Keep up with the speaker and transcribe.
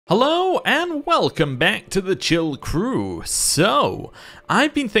Hello and welcome back to the Chill Crew. So,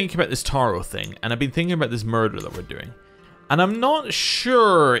 I've been thinking about this Taro thing, and I've been thinking about this murder that we're doing. And I'm not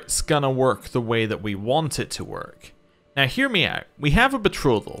sure it's gonna work the way that we want it to work. Now hear me out. We have a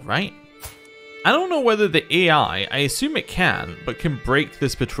betrothal, right? I don't know whether the AI, I assume it can, but can break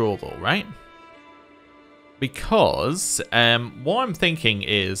this betrothal, right? Because, what I'm thinking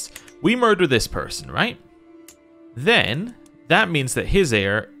is, we murder this person, right? Then, that means that his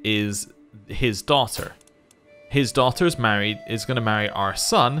heir is his daughter. His daughter is going to marry our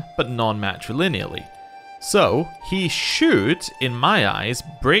son, but non-matrilineally. So, he should, in my eyes,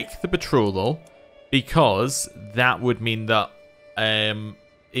 break the betrothal, because that would mean that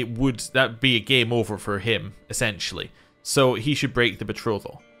that'd be a game over for him, essentially. So, he should break the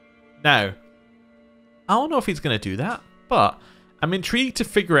betrothal. Now, I don't know if he's going to do that, but I'm intrigued to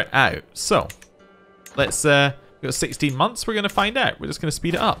figure it out. So, let's... We've got 16 months, we're going to find out. We're just going to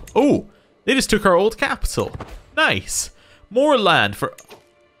speed it up. Oh, they just took our old capital. Nice. More land for...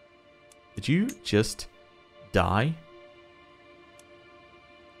 Did you just die?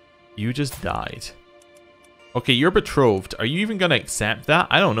 You just died. Okay, you're betrothed. Are you even going to accept that?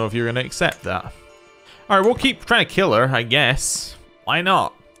 I don't know if you're going to accept that. Alright, we'll keep trying to kill her, I guess. Why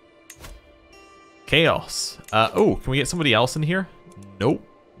not? Chaos. Oh, can we get somebody else in here? Nope.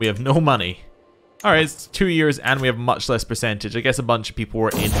 We have no money. Alright, it's 2 years and we have much less percentage. I guess a bunch of people were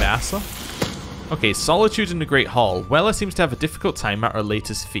in Vasa. Okay, Solitude in the Great Hall. Wella seems to have a difficult time at our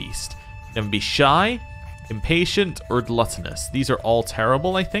latest feast. Never be shy, impatient, or gluttonous. These are all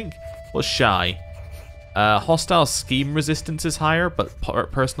terrible, I think. Well, shy. Hostile scheme resistance is higher, but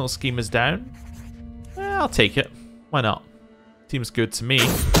personal scheme is down. I'll take it. Why not? Seems good to me.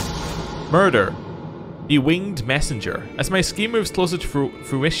 Murder. The winged messenger. As my scheme moves closer to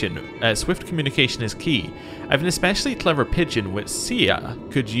fruition, swift communication is key. I have an especially clever pigeon which Sia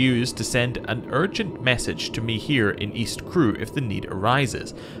could use to send an urgent message to me here in East Crew if the need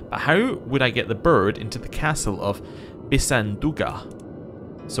arises. But how would I get the bird into the castle of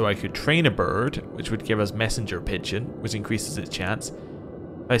Bisanduga? So I could train a bird, which would give us messenger pigeon, which increases its chance.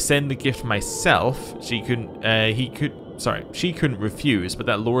 If I send the gift myself, she couldn't refuse, but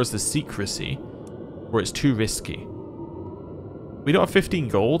that lowers the secrecy. Or it's too risky. We don't have 15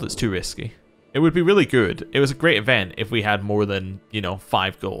 gold, it's too risky. It would be really good. It was a great event if we had more than,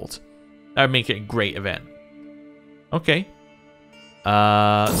 5 gold. That would make it a great event. Okay.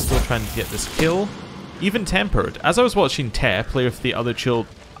 Still trying to get this kill. Even tempered. As I was watching Te play with the other children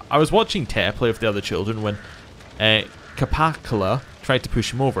when Kapakala tried to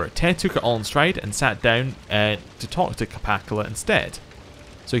push him over. Te took it all in stride and sat down to talk to Kapakala instead.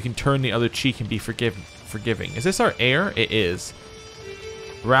 So he can turn the other cheek and be forgiving. Is this our heir? It is.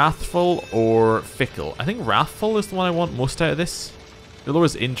 Wrathful or fickle? I think wrathful is the one I want most out of this. It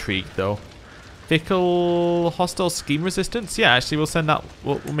lowers intrigue though. Fickle, hostile scheme resistance? Yeah, actually we'll send that.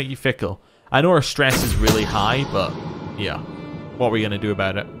 We'll make you fickle. I know our stress is really high, but yeah. What are we going to do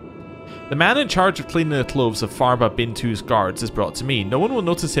about it? The man in charge of cleaning the clothes of Farba Bintu's guards is brought to me. No one will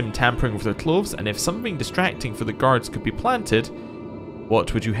notice him tampering with their clothes, and if something distracting for the guards could be planted...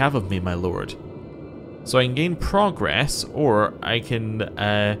 What would you have of me, my lord? So I can gain progress, or I can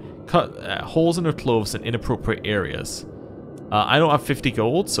cut holes in her clothes in inappropriate areas. I don't have 50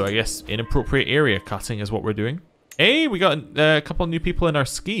 gold, so I guess inappropriate area cutting is what we're doing. Hey, we got a couple new people in our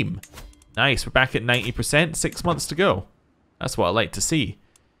scheme. Nice, we're back at 90%, 6 months to go. That's what I like to see.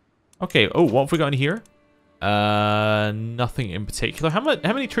 Okay, oh, what have we got in here? Nothing in particular. How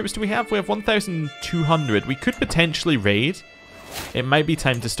many troops do we have? We have 1,200. We could potentially raid. It might be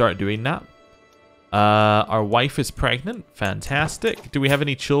time to start doing that. Our wife is pregnant. Fantastic. Do we have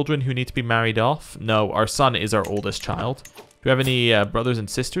any children who need to be married off? No, our son is our oldest child. Do we have any brothers and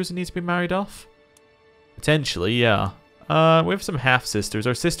sisters who need to be married off? Potentially, yeah. We have some half-sisters.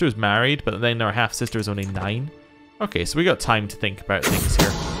 Our sister is married, but then our half-sister is only 9. Okay, so we got time to think about things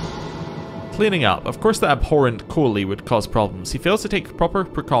here. Cleaning up. Of course, the abhorrent Kohli would cause problems. He fails to take proper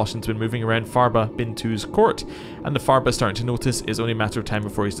precautions when moving around Farba Bintu's court, and the Farba starting to notice is only a matter of time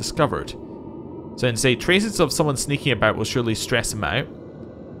before he's discovered. So then say, traces of someone sneaking about will surely stress him out,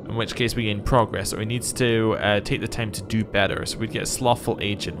 in which case we gain progress, or he needs to take the time to do better. So we'd get a slothful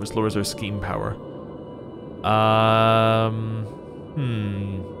agent, which lowers our scheme power.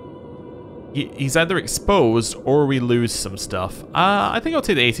 He's either exposed or we lose some stuff. I think I'll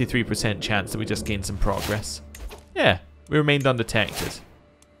take the 83% chance that we just gain some progress. Yeah, we remained undetected.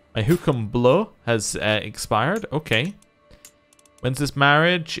 My Hukum Blow has expired. Okay. When's this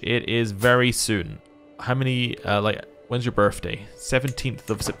marriage? It is very soon. How many, when's your birthday? 17th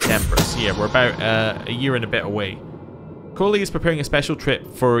of September. So yeah, we're about a year and a bit away. Coley is preparing a special trip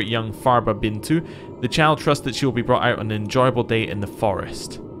for young Farba Bintu. The child trusts that she will be brought out on an enjoyable day in the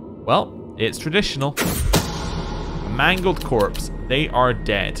forest. Well, it's traditional. A mangled corpse. They are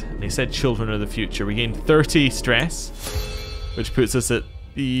dead. They said children are the future. We gain 30 stress, which puts us at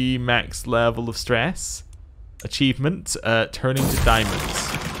the max level of stress. Achievement, turning to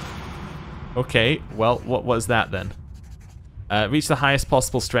diamonds. Okay, well, what was that then? Reach the highest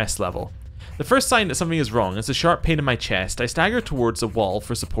possible stress level. The first sign that something is wrong is a sharp pain in my chest. I stagger towards a wall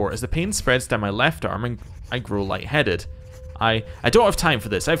for support as the pain spreads down my left arm and I grow lightheaded. I don't have time for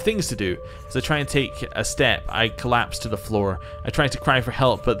this. I have things to do. As I try and take a step, I collapse to the floor. I try to cry for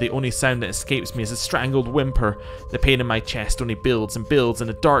help, but the only sound that escapes me is a strangled whimper. The pain in my chest only builds and builds, and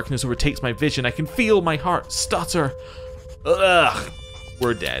the darkness overtakes my vision. I can feel my heart stutter. Ugh.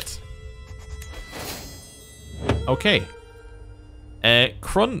 We're dead. Okay.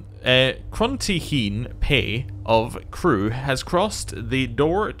 Cruntiheen Pei of Crew has crossed the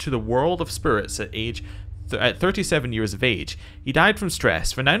door to the world of spirits at 37 years of age. He died from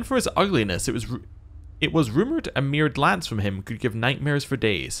stress. Renowned for his ugliness, it was rumored a mere glance from him could give nightmares for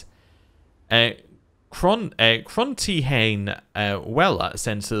days. Cruntiheen Wella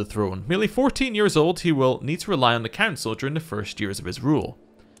ascends to the throne. Merely 14 years old, he will need to rely on the council during the first years of his rule.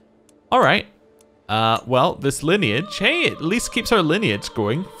 Alright. Well, this lineage, hey, it at least keeps our lineage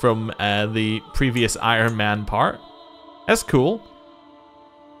going from the previous Iron Man part. That's cool.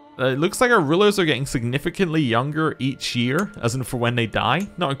 It looks like our rulers are getting significantly younger each year, as in for when they die.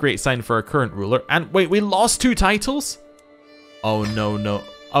 Not a great sign for our current ruler. And wait, we lost 2 titles? Oh, no.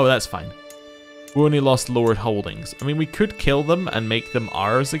 Oh, that's fine. We only lost Lord Holdings. I mean, we could kill them and make them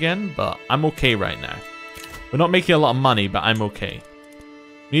ours again, but I'm okay right now. We're not making a lot of money, but I'm okay.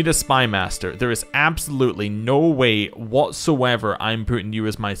 We need a spy master. There is absolutely no way whatsoever I'm putting you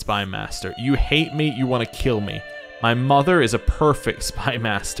as my spy master. You hate me, you want to kill me. My mother is a perfect spy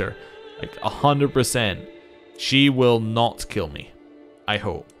master. Like 100%. She will not kill me. I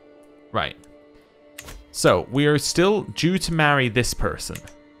hope. Right. So, we are still due to marry this person.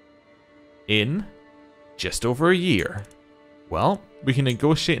 In just over a year. Well, we can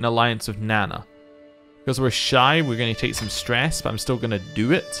negotiate an alliance with Nana. Because we're shy, we're going to take some stress, but I'm still going to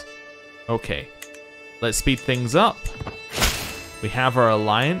do it. Okay. Let's speed things up. We have our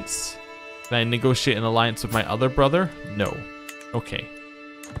alliance. Can I negotiate an alliance with my other brother? No. Okay.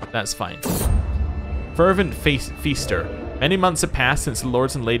 That's fine. Fervent feaster. Many months have passed since the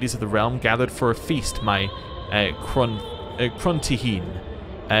lords and ladies of the realm gathered for a feast, my Cruntiheen.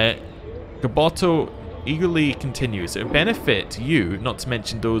 Gaboto eagerly continues. It would benefit you, not to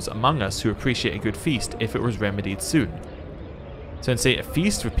mention those among us who appreciate a good feast, if it was remedied soon. Sensei, a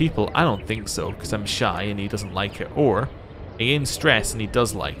feast for people? I don't think so, because I'm shy and he doesn't like it. Or, he gains stress and he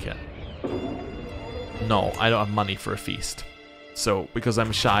does like it. No, I don't have money for a feast. So, because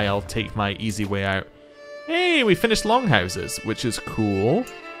I'm shy, I'll take my easy way out. Hey, we finished longhouses, which is cool.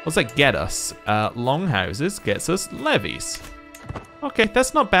 What's that get us? Longhouses gets us levies. Okay,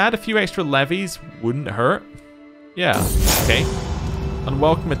 that's not bad. A few extra levies wouldn't hurt. Yeah, okay.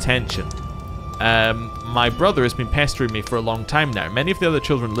 Unwelcome attention. My brother has been pestering me for a long time now. Many of the other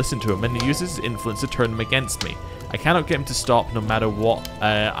children listen to him and he uses his influence to turn them against me. I cannot get him to stop no matter what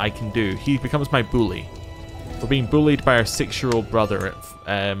I can do. He becomes my bully. We're being bullied by our 6-year-old brother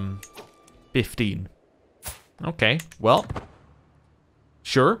at 15. Okay, well.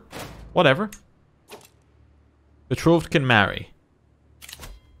 Sure. Whatever. Betrothed can marry.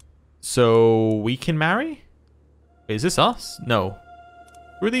 So, we can marry? Is this us? No.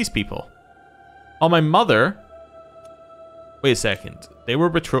 Who are these people? Oh, my mother? Wait a second. They were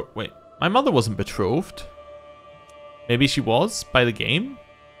betrothed. Wait, my mother wasn't betrothed. Maybe she was by the game?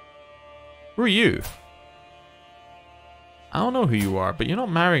 Who are you? I don't know who you are, but you're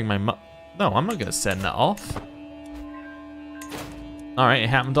not marrying my mother. No, I'm not going to send that off. Alright, it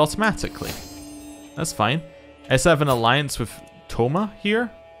happened automatically. That's fine. Let's have an alliance with Toma here.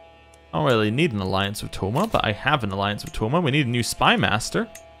 I don't really need an alliance with Toma, but I have an alliance with Toma. We need a new spy master.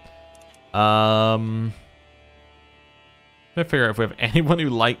 I'm trying to figure out if we have anyone who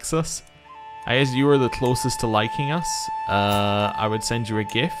likes us. I guess you are the closest to liking us. I would send you a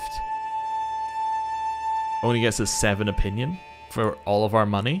gift. Only gets a 7 opinion for all of our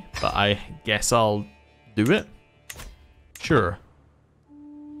money, but I guess I'll do it. Sure.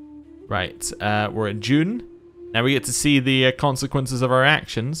 Right, we're in June. Now we get to see the consequences of our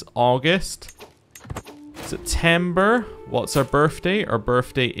actions. August. September. What's our birthday? Our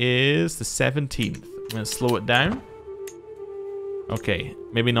birthday is the 17th. I'm going to slow it down. Okay,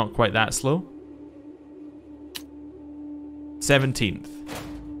 maybe not quite that slow. 17th.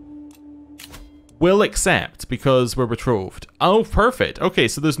 Will accept because we're betrothed. Oh, perfect. Okay,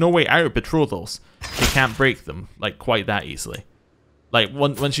 so there's no way out of betrothals. You can't break them, like, quite that easily. Like,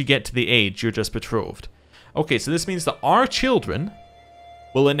 once you get to the age, you're just betrothed. Okay, so this means that our children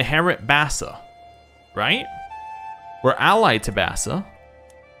will inherit Bassa, right? We're allied to Bassa,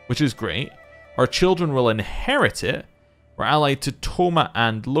 which is great. Our children will inherit it. We're allied to Toma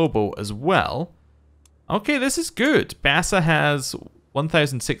and Lobo as well. Okay, this is good. Bassa has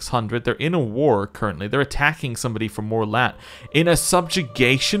 1,600. They're in a war currently. They're attacking somebody for more land. In a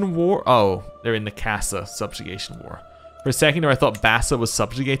subjugation war? Oh, they're in the Casa subjugation war. For a second there, I thought Bassa was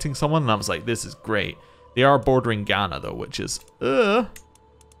subjugating someone, and I was like, this is great. They are bordering Ghana, though, which is a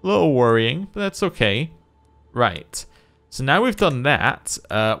little worrying, but that's okay. Right. So now we've done that.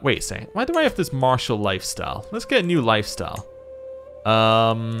 Wait a second. Why do I have this martial lifestyle? Let's get a new lifestyle.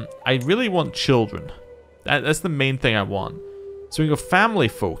 I really want children. That's the main thing I want. So we can go family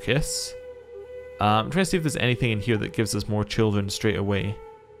focus. I'm trying to see if there's anything in here that gives us more children straight away.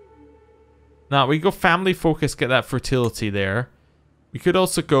 Now, we go family focus, get that fertility there. We could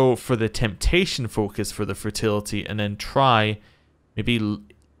also go for the temptation focus for the fertility and then try maybe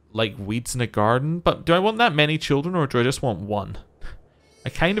like weeds in a garden. But do I want that many children or do I just want one? I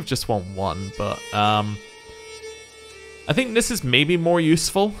kind of just want one, but I think this is maybe more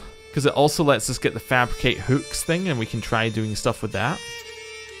useful because it also lets us get the fabricate hooks thing and we can try doing stuff with that.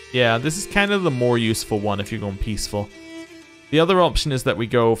 Yeah, this is kind of the more useful one if you're going peaceful. The other option is that we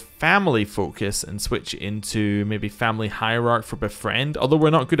go family focus and switch into maybe family hierarch for befriend, although we're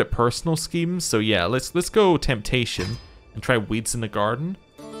not good at personal schemes, so yeah, let's go temptation and try weeds in the garden.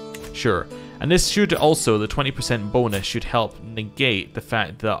 Sure. And this should also, the 20% bonus should help negate the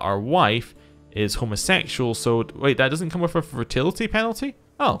fact that our wife is homosexual, so wait, that doesn't come with a fertility penalty?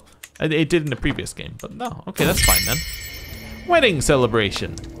 Oh, it did in the previous game, but no, okay, that's fine then. Wedding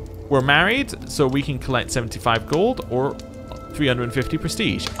celebration. We're married, so we can collect 75 gold or 350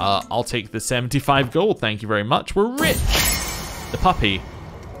 prestige. I'll take the 75 gold, thank you very much. We're rich! The puppy,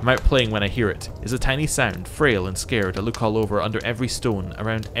 I'm out playing when I hear it, is a tiny sound, frail and scared. I look all over, under every stone,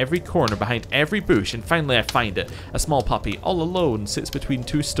 around every corner, behind every bush, and finally I find it. A small puppy, all alone, sits between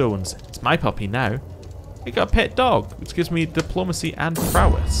two stones. It's my puppy now. I got a pet dog, which gives me diplomacy and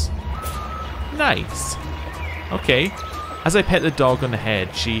prowess. Nice. Okay. As I pet the dog on the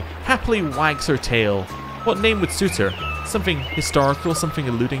head, she happily wags her tail. What name would suit her? Something historical, something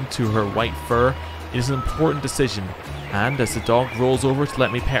alluding to her white fur. It is an important decision. And as the dog rolls over to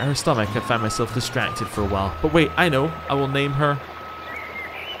let me pet her stomach, I find myself distracted for a while. But wait, I know. I will name her...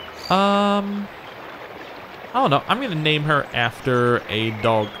 I don't know. I'm going to name her after a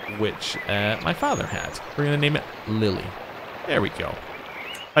dog which my father had. We're going to name it Lily. There we go.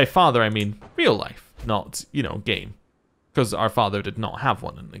 By father, I mean real life, not, you know, game. Because our father did not have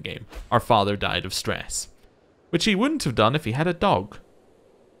one in the game. Our father died of stress. Which he wouldn't have done if he had a dog.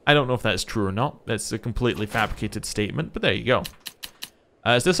 I don't know if that's true or not. That's a completely fabricated statement, but there you go.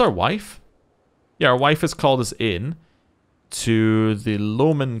 Is this our wife? Yeah, our wife has called us in to the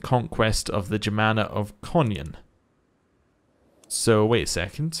Loman conquest of the Germana of Konyan. So, wait a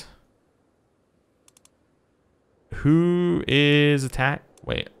second. Who is attack?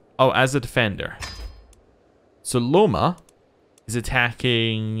 Wait. Oh, as a defender. So Loma is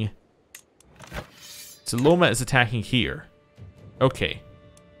attacking... So Loma is attacking here. Okay.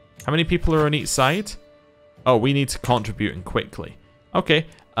 How many people are on each side? Oh, we need to contribute and quickly. Okay.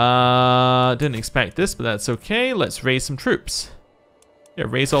 Didn't expect this, but that's okay. Let's raise some troops. Yeah,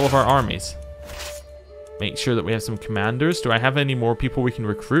 raise all of our armies. Make sure that we have some commanders. Do I have any more people we can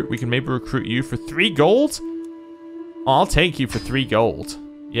recruit? We can maybe recruit you for 3 gold? Oh, I'll take you for 3 gold.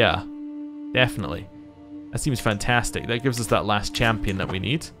 Yeah, definitely. That seems fantastic. That gives us that last champion that we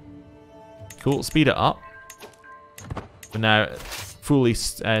need. Cool, speed it up. We're now fully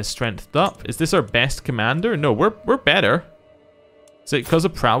strengthened up. Is this our best commander? No, we're better. Is it because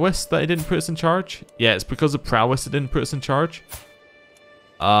of prowess that it didn't put us in charge? Yeah, it's because of prowess it didn't put us in charge.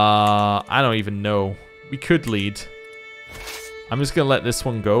 I don't even know. We could lead. I'm just going to let this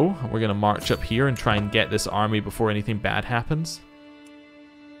one go. We're going to march up here and try and get this army before anything bad happens.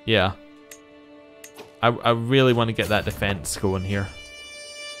 Yeah. I really want to get that defense going here.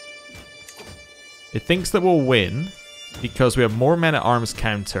 It thinks that we'll win because we have more men-at-arms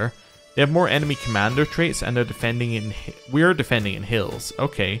counter. They have more enemy commander traits and they're defending in... We're defending in hills.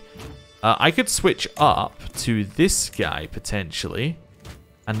 Okay. I could switch up to this guy, potentially.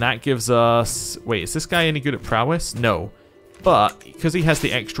 And that gives us... Wait, is this guy any good at prowess? No. But, because he has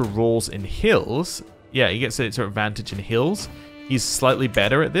the extra rolls in hills... Yeah, he gets an advantage in hills. He's slightly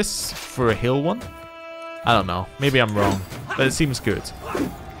better at this for a hill one. I don't know. Maybe I'm wrong. But it seems good.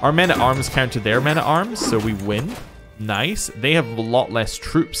 Our men-at-arms counter their men-at-arms, so we win. Nice. They have a lot less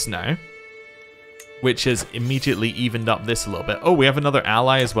troops now, which has immediately evened up this a little bit. Oh, we have another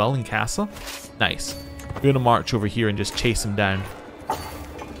ally as well in Castle. Nice. We're going to march over here and just chase them down.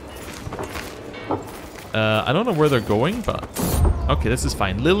 I don't know where they're going, but... Okay, this is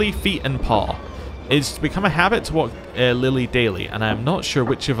fine. Lily, feet, and paw. It's become a habit to walk Lily daily, and I'm not sure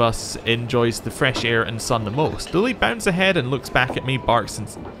which of us enjoys the fresh air and sun the most. Lily bounds ahead and looks back at me, barks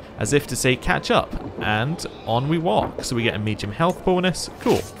as if to say, catch up. And on we walk. So we get a medium health bonus.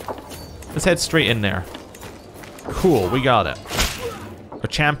 Cool. Let's head straight in there. Cool, we got it. Our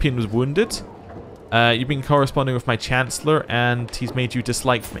champion was wounded. You've been corresponding with my chancellor, and he's made you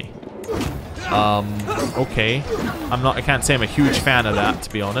dislike me. Okay. I can't say I'm a huge fan of that, to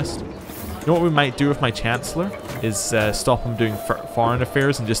be honest. You know what we might do with my chancellor? Is stop him doing foreign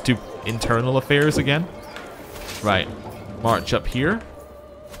affairs and just do internal affairs again. Right. March up here.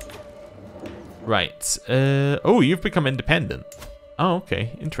 Right. Oh, you've become independent. Oh,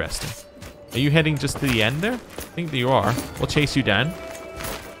 okay. Interesting. Are you heading just to the end there? I think that you are. We'll chase you down.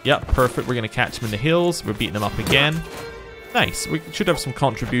 Yep, perfect. We're going to catch him in the hills. We're beating him up again. Nice. We should have some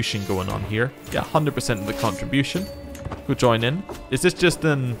contribution going on here. Yeah, 100% of the contribution. Go join in. Is this just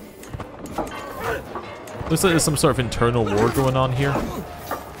an... Looks like there's some sort of internal war going on here.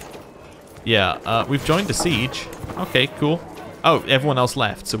 Yeah, we've joined the siege. Okay, cool. Oh, everyone else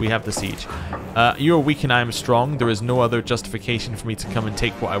left, so we have the siege. You are weak and I am strong. There is no other justification for me to come and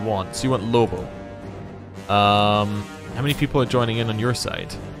take what I want. So you want Lobo. How many people are joining in on your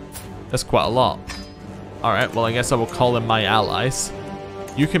side? That's quite a lot. Alright, well I guess I will call in my allies.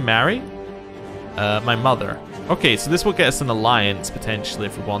 You can marry? My mother. Okay, so this will get us an alliance, potentially,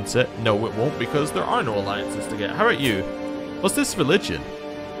 if we want it. No, it won't, because there are no alliances to get. How about you? What's this religion?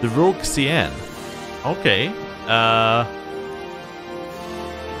 The Rogue Cien. Okay.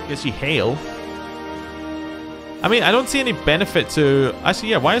 Guess you hail. I mean, I don't see any benefit to... Actually,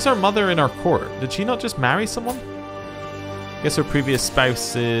 yeah, why is our mother in our court? Did she not just marry someone? Guess her previous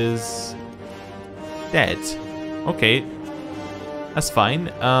spouse is... dead. Okay. That's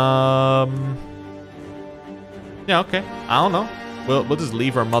fine. Yeah, okay. I don't know. We'll just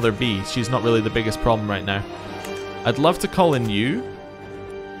leave our mother be. She's not really the biggest problem right now. I'd love to call in you.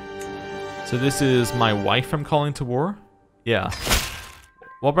 So this is my wife I'm calling to war? Yeah.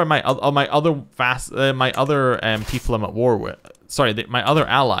 What about my other people I'm at war with? Sorry, my other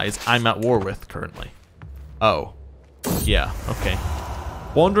allies I'm at war with currently. Oh. Yeah, okay.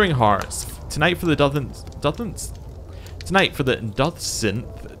 Wandering Hearts. Tonight for the dozenth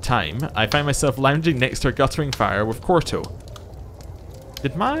time, I find myself lounging next to a guttering fire with Corto.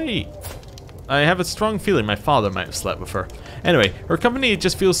 I have a strong feeling my father might have slept with her. Anyway, her company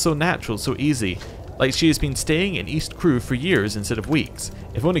just feels so natural, so easy. Like she has been staying in East Crew for years instead of weeks.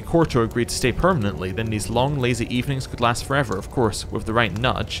 If only Corto agreed to stay permanently, then these long, lazy evenings could last forever, of course, with the right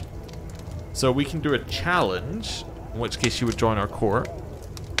nudge. So we can do a challenge, in which case you would join our court.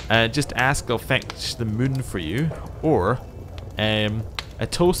 Just ask, I'll fetch the moon for you. Or, a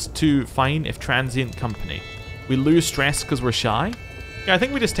toast to fine if transient company. We lose stress because we're shy. Yeah, I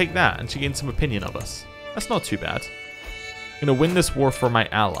think we just take that and she gains some opinion of us. That's not too bad. I'm gonna win this war for my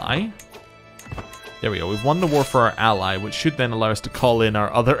ally. There we go. We've won the war for our ally, which should then allow us to call in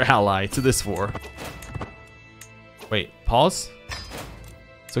our other ally to this war. Wait, pause.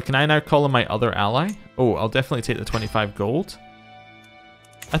 So can I now call in my other ally? Oh, I'll definitely take the 25 gold.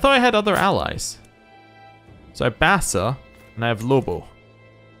 I thought I had other allies. So I have Bassa and I have Lobo.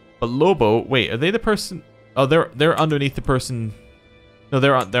 But Lobo, wait, are they the person? Oh, they're underneath the person. No,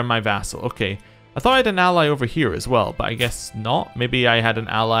 they're my vassal. Okay. I thought I had an ally over here as well, but I guess not. Maybe I had an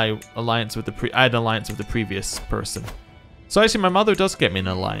alliance with the previous person. So actually my mother does get me an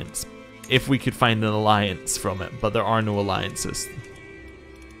alliance. If we could find an alliance from it, but there are no alliances.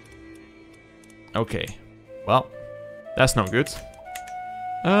 Okay. Well, that's not good.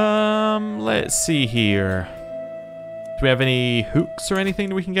 Let's see here. Do we have any hooks or anything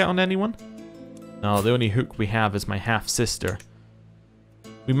that we can get on anyone? No, the only hook we have is my half-sister.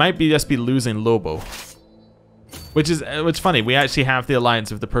 We might just be losing Lobo. Which is funny, we actually have the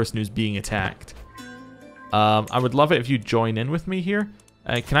alliance with the person who's being attacked. I would love it if you join in with me here.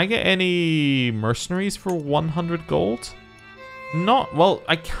 Can I get any mercenaries for 100 gold? Not, well,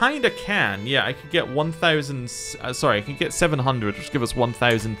 I kinda can. Yeah, I could get 1,000, sorry, I could get 700, which give us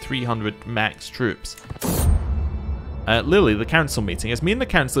 1,300 max troops. Lily, the council meeting. As me and the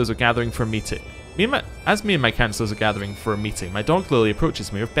councillors are gathering for a meeting. As me and my councillors are gathering for a meeting, my dog Lily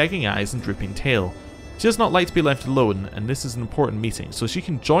approaches me with begging eyes and drooping tail. She does not like to be left alone, and this is an important meeting, so she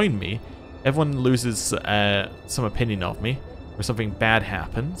can join me. Everyone loses some opinion of me. or something bad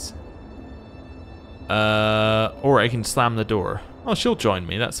happens. Or I can slam the door. Oh, she'll join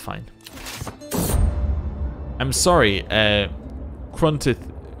me. That's fine. I'm sorry, Cruntithine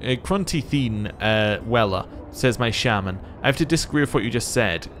Wella, says my shaman. I have to disagree with what you just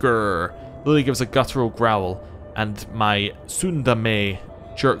said. Grrr. Lily gives a guttural growl, and my Sundame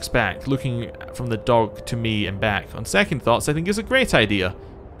jerks back, looking from the dog to me and back. On second thoughts, I think it's a great idea.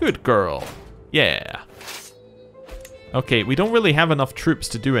 Good girl. Yeah. Okay, we don't really have enough troops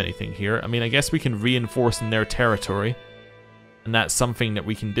to do anything here. I mean, I guess we can reinforce in their territory. And that's something that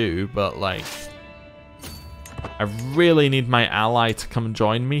we can do, but like... I really need my ally to come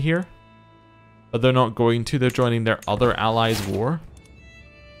join me here. But they're not going to. They're joining their other allies' war.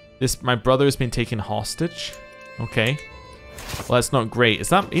 My brother's been taken hostage. Okay. Well, that's not great.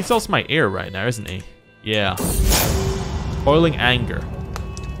 He's also my heir right now, isn't he? Yeah. Boiling anger.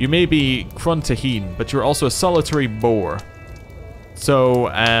 You may be Cruntaheen, but you're also a solitary boar. So,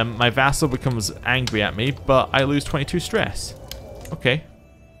 my vassal becomes angry at me, but I lose 22 stress. Okay.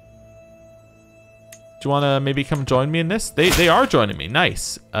 Do you want to maybe come join me in this? They are joining me.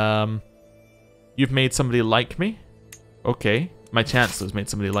 Nice. You've made somebody like me. Okay. My chancellor's made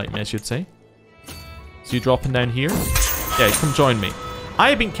somebody like me, I should say. So you dropping down here? Yeah, come join me. I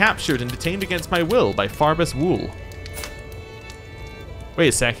have been captured and detained against my will by Farbus Wool. Wait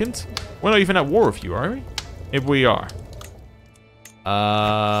a second. We're not even at war with you, are we? Maybe we are.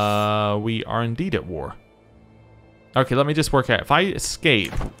 We are indeed at war. Okay, let me just work out. If I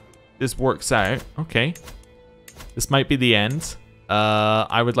escape, this works out. Okay. This might be the end.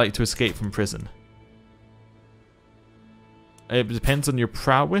 I would like to escape from prison. It depends on your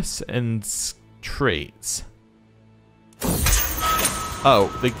prowess and traits.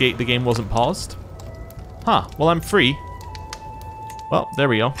 Oh, the game wasn't paused? Huh, well I'm free. Well, there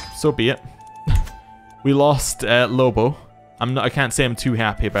we go. So be it. We lost Lobo. I can't say I'm too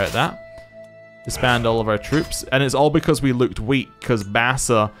happy about that. Disband all of our troops. And it's all because we looked weak, because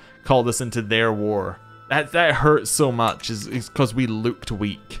Bassa called us into their war. That hurts so much, is because we looked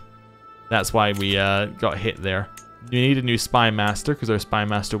weak. That's why we got hit there. You need a new spy master, because our spy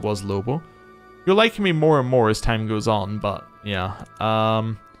master was Lobo. You're liking me more and more as time goes on, but yeah.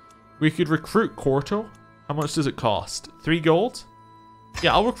 We could recruit Corto. How much does it cost? 3 gold?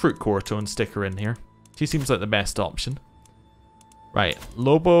 Yeah, I'll recruit Corto and stick her in here. She seems like the best option. Right,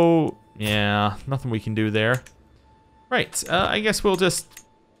 Lobo, yeah, nothing we can do there. Right, I guess we'll just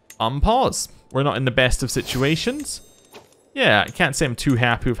unpause. We're not in the best of situations. Yeah, I can't say I'm too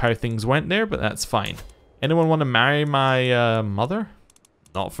happy with how things went there, but that's fine. Anyone want to marry my mother?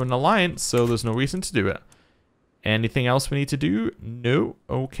 Not for an alliance, so there's no reason to do it. Anything else we need to do? No.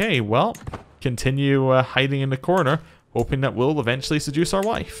 Okay, well, continue hiding in the corner, hoping that we'll eventually seduce our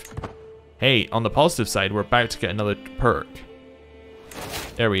wife. Hey, on the positive side, we're about to get another perk.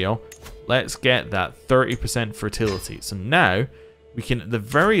 There we go. Let's get that 30% fertility. So now, we can at the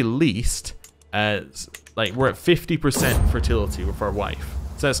very least, like we're at 50% fertility with our wife.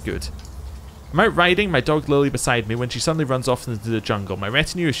 So that's good. I'm out riding, my dog Lily beside me, when she suddenly runs off into the jungle. My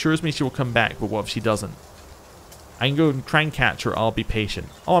retinue assures me she will come back, but what if she doesn't? I can go and try and catch her, I'll be patient.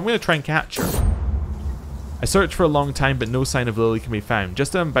 Oh, I'm going to try and catch her. I searched for a long time, but no sign of Lily can be found.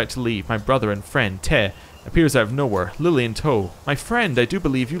 Just as I'm about to leave, my brother and friend, Te, appears out of nowhere, Lily in tow. My friend, I do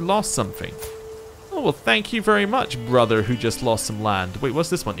believe you lost something. Oh, well, thank you very much, brother who just lost some land. Wait, what's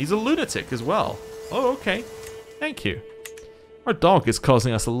this one? He's a lunatic as well. Oh, okay. Thank you. Our dog is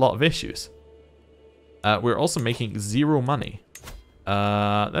causing us a lot of issues. We're also making 0 money.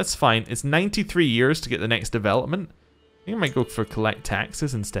 That's fine. It's 93 years to get the next development. I think I might go for collect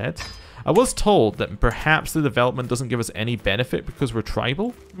taxes instead. I was told that perhaps the development doesn't give us any benefit because we're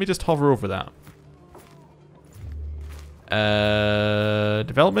tribal. Let me just hover over that.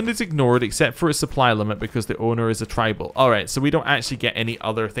 Development is ignored except for its supply limit because the owner is a tribal. Alright, so we don't actually get any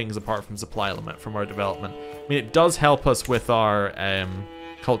other things apart from supply limit from our development. I mean, it does help us with our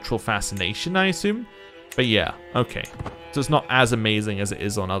cultural fascination, I assume. But yeah, okay. So it's not as amazing as it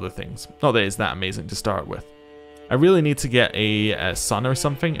is on other things. Not that it's that amazing to start with. I really need to get a son or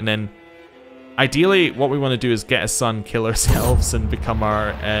something, and then ideally what we want to do is get a son, kill ourselves, and become our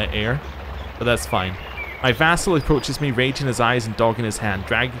heir. But that's fine. My vassal approaches me, rage in his eyes and dog in his hand,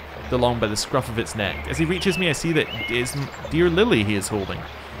 dragged along by the scruff of its neck. As he reaches me, I see that it is dear Lily he is holding.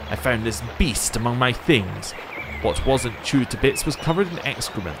 I found this beast among my things. What wasn't chewed to bits was covered in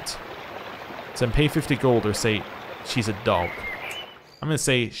excrement. So pay 50 gold or say she's a dog. I'm going to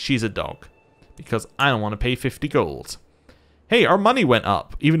say she's a dog because I don't want to pay 50 gold. Hey, our money went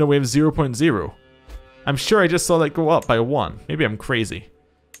up even though we have 0.0. I'm sure I just saw that go up by 1. Maybe I'm crazy.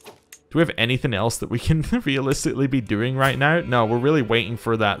 Do we have anything else that we can realistically be doing right now? No, we're really waiting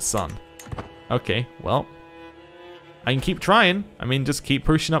for that son. Okay, well, I can keep trying. I mean, just keep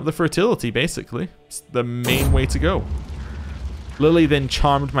pushing up the fertility, basically. It's the main way to go. Lily then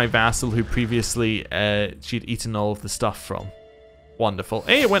charmed my vassal who previously she'd eaten all of the stuff from. Wonderful.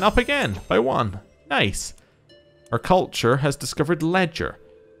 Hey, it went up again by 1. Nice. Our culture has discovered ledger.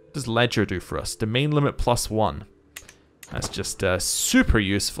 What does ledger do for us? Domain limit +1. That's just super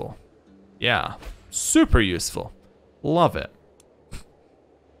useful. Yeah, super useful. Love it.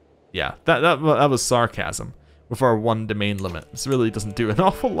 Yeah, that was sarcasm with our 1 domain limit. This really doesn't do an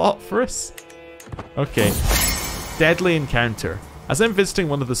awful lot for us. Okay. Deadly encounter. As I'm visiting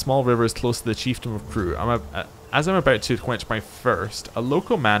one of the small rivers close to the chiefdom of Crew, as I'm about to quench my thirst, a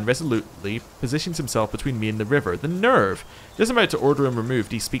local man resolutely positions himself between me and the river. The nerve! Just about to order him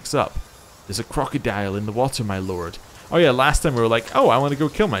removed, he speaks up. There's a crocodile in the water, my lord. Oh yeah, last time we were like, oh, I want to go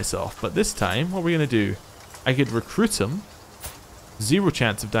kill myself. But this time, what are we going to do? I could recruit him. 0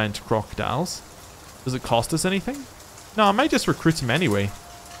 chance of dying to crocodiles. Does it cost us anything? No, I might just recruit him anyway.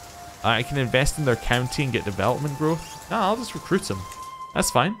 I can invest in their county and get development growth. No, I'll just recruit him.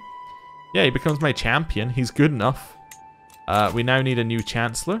 That's fine. Yeah, he becomes my champion. He's good enough. We now need a new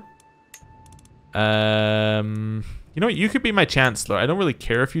chancellor. You know what? You could be my chancellor. I don't really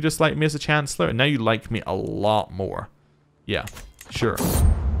care if you dislike me as a chancellor. And now you like me a lot more. Yeah, sure.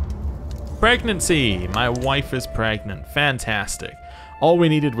 Pregnancy. My wife is pregnant. Fantastic. All we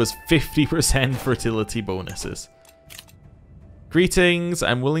needed was 50% fertility bonuses. Greetings.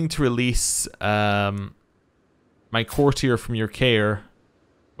 I'm willing to release my courtier from your care.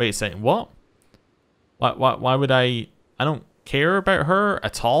 Wait a second. What? Why would I don't care about her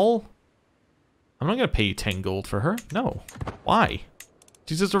at all? I'm not going to pay you 10 gold for her. No. Why?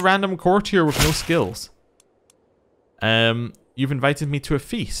 She's just a random courtier with no skills. You've invited me to a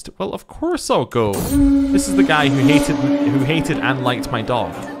feast. Well, of course I'll go. This is the guy who hated and liked my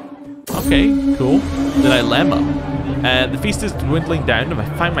dog. Okay, cool. Did I lemma? The feast is dwindling down and I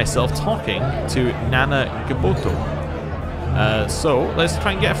find myself talking to Nana Gaboto. So let's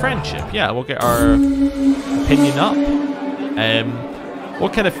try and get a friendship. Yeah, we'll get our opinion up.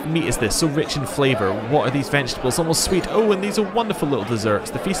 What kind of meat is this? So rich in flavor. What are these vegetables? Almost sweet. Oh, and these are wonderful little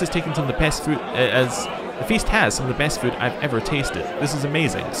desserts. The feast has taken some of the best food the feast has some of the best food I've ever tasted. This is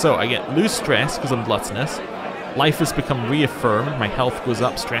amazing. So I get lose stress because I'm gluttonous. Life has become reaffirmed. My health goes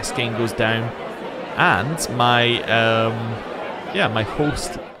up. Stress gain goes down. And my my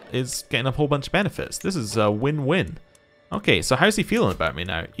host is getting a whole bunch of benefits. This is a win-win. Okay, so how's he feeling about me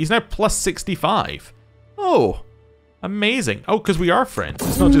now? He's now plus 65. Oh, amazing. Oh, because we are friends.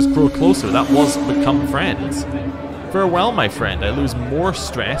 It's not just grow closer. That was become friends. Farewell, my friend. I lose more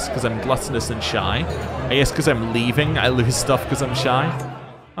stress because I'm gluttonous and shy. I guess because I'm leaving, I lose stuff because I'm shy.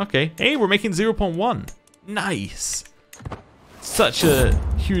 Okay. Hey, we're making 0.1. Nice. Such a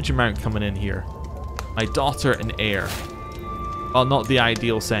huge amount coming in here. My daughter and heir. Well, not the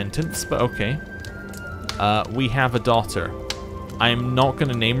ideal sentence, but okay. We have a daughter. I am not going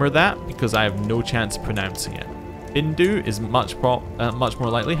to name her that because I have no chance of pronouncing it. Bindu is much more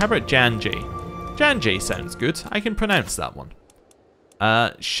likely. How about Janjay? Janjay sounds good. I can pronounce that one.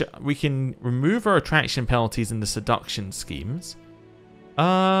 We can remove our attraction penalties in the seduction schemes.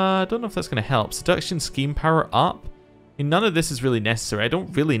 I don't know if that's going to help. Seduction scheme power up. I mean, none of this is really necessary. I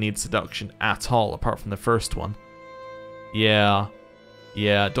don't really need seduction at all, apart from the first one. Yeah.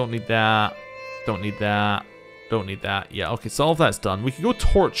 Yeah, don't need that. Don't need that. Don't need that. Yeah, okay, so all of that's done. We could go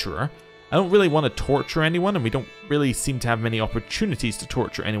torturer. I don't really want to torture anyone, and we don't really seem to have many opportunities to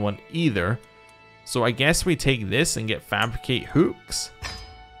torture anyone either. So I guess we take this and get fabricate hooks.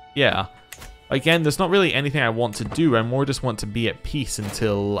 Yeah. Again, there's not really anything I want to do. I more just want to be at peace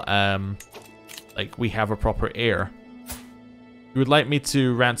until, like, we have a proper heir. You would like me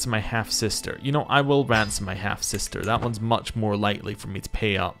to ransom my half-sister. You know, I will ransom my half-sister. That one's much more likely for me to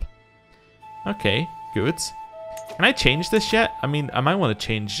pay up. Okay, good. Can I change this yet? I mean, I might want to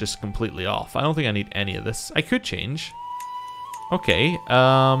change just completely off. I don't think I need any of this. I could change. Okay,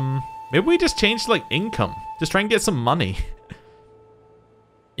 maybe we just change, like, income. Just try and get some money.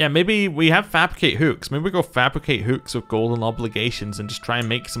 Yeah, maybe we have fabricate hooks. Maybe we go fabricate hooks with golden obligations and just try and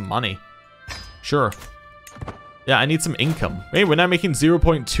make some money. Sure. Yeah, I need some income. Hey, we're now making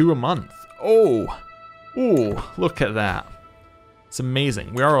 0.2 a month. Oh. Ooh, look at that. It's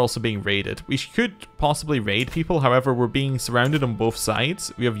amazing. We are also being raided. We could possibly raid people. However, we're being surrounded on both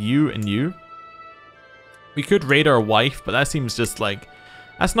sides. We have you and you. We could raid our wife, but that seems just like...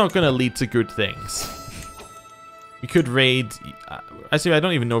 That's not going to lead to good things. We could raid... Actually, I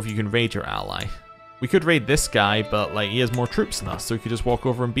don't even know if you can raid your ally. We could raid this guy, but like he has more troops than us, so he could just walk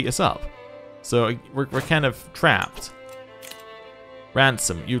over and beat us up. So we're kind of trapped.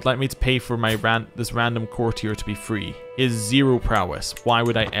 Ransom. You'd like me to pay for my this random courtier to be free. He has 0 prowess. Why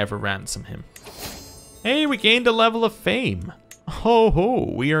would I ever ransom him? Hey, we gained a level of fame. Ho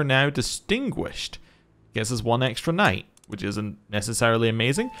ho, we are now distinguished. Gets us 1 extra knight, which isn't necessarily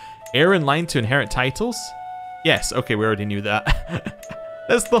amazing. Heir in line to inherit titles? Yes, okay, we already knew that.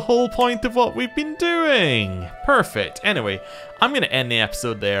 That's the whole point of what we've been doing. Perfect. Anyway, I'm going to end the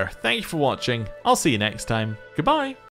episode there. Thank you for watching. I'll see you next time. Goodbye.